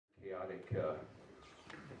chaotic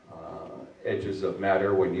edges of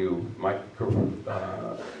matter when you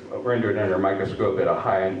render it under a microscope at a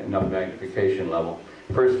high enough magnification level.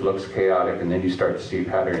 First it looks chaotic, and then you start to see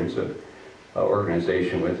patterns of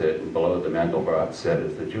organization with it, and below the Mandelbrot set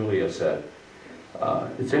is the Julia set.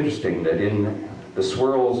 It's interesting that in the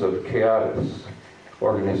swirls of chaotic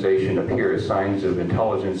organization appear signs of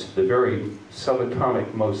intelligence at the very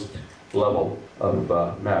subatomic most level of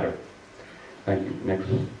matter. Thank you. Next.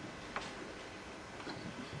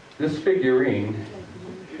 This figurine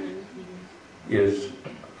is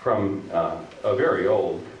from a very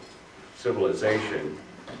old civilization.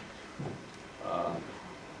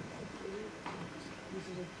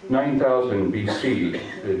 9,000 BC,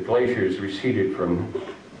 the glaciers receded from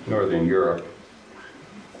northern Europe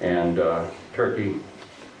and Turkey,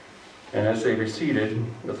 and as they receded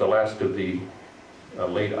with the last of the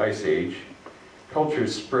late Ice Age,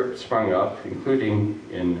 cultures sprung up, including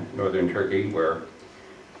in northern Turkey, where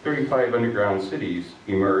 35 underground cities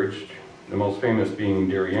emerged, the most famous being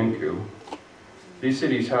Derienku. These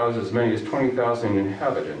cities house as many as 20,000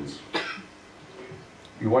 inhabitants.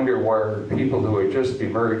 You wonder where people who had just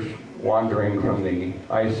emerged wandering from the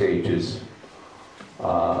Ice Ages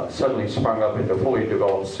suddenly sprung up into fully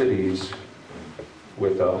developed cities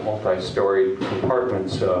with multi-storied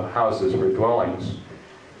compartments, houses or dwellings,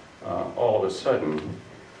 all of a sudden.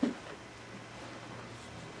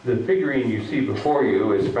 The figurine you see before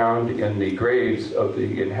you is found in the graves of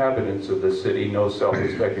the inhabitants of the city. No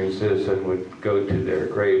self-respecting citizen would go to their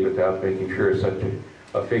grave without making sure such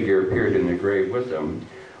a figure appeared in the grave with them.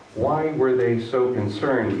 Why were they so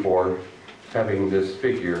concerned for having this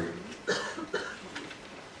figure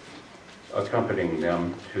accompanying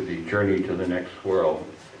them to the journey to the next world?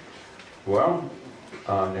 Well,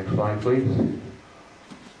 next slide, please.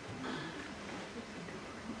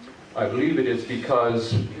 I believe it is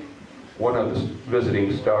because one of the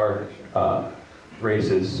visiting star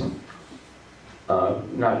races,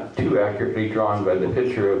 not too accurately drawn by the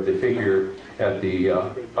picture of the figure at the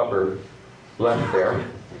upper left there,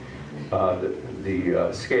 the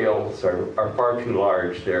scales are far too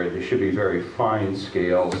large there. They should be very fine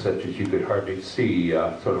scales, such as you could hardly see,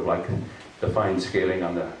 sort of like the fine scaling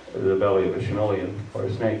on the belly of a chameleon or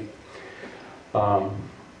a snake.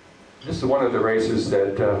 This is one of the races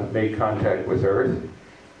that made contact with Earth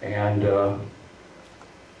and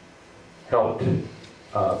helped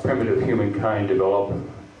primitive humankind develop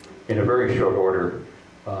in a very short order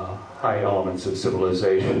high elements of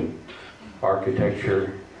civilization: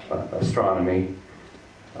 architecture, astronomy,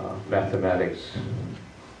 mathematics,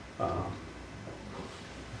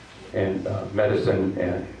 and medicine,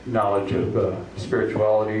 and knowledge of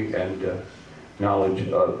spirituality, and knowledge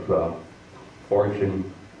of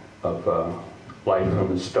origin of light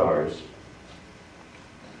from the stars.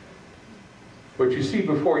 What you see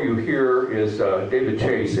before you here is David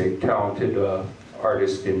Chase, a talented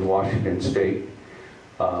artist in Washington State.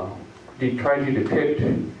 He tried to depict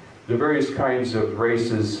the various kinds of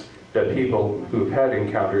races that people who've had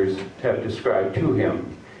encounters have described to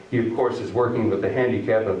him. He, of course, is working with the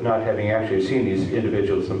handicap of not having actually seen these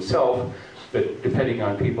individuals himself, but depending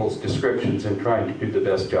on people's descriptions and trying to do the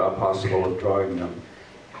best job possible of drawing them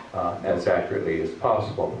as accurately as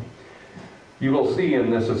possible. You will see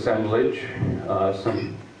in this assemblage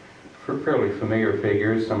some fairly familiar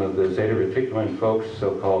figures, some of the Zeta Reticulans folks,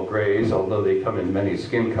 so-called grays, although they come in many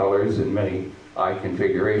skin colors and many eye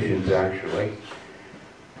configurations, actually.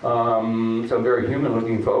 Some very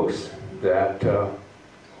human-looking folks that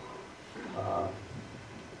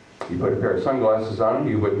you put a pair of sunglasses on them,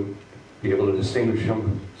 you wouldn't be able to distinguish them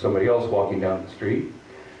from somebody else walking down the street.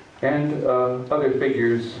 And other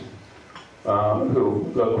figures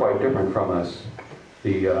who look quite different from us.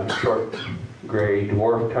 The short gray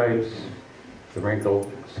dwarf types, the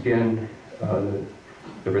wrinkled skin, the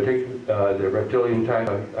reptilian type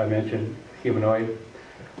I mentioned, humanoid.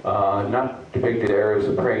 Not depicted there as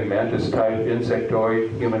a praying mantis type,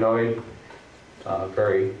 insectoid, humanoid,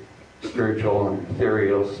 very spiritual and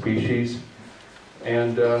ethereal species,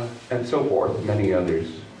 and so forth, many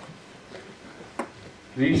others.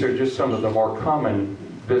 These are just some of the more common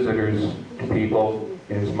visitors to people,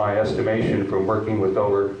 is my estimation from working with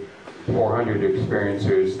over 400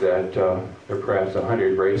 experiencers, that there are perhaps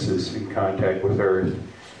 100 races in contact with Earth.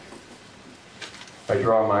 I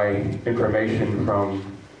draw my information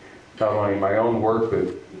from not only my own work,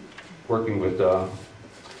 but working with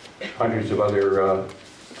hundreds of other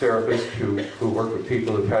therapists who work with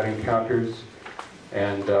people who've had encounters,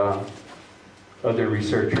 and other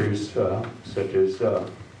researchers such as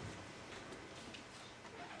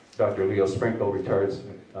Dr. Leo Sprinkle, retired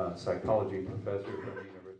psychology professor from the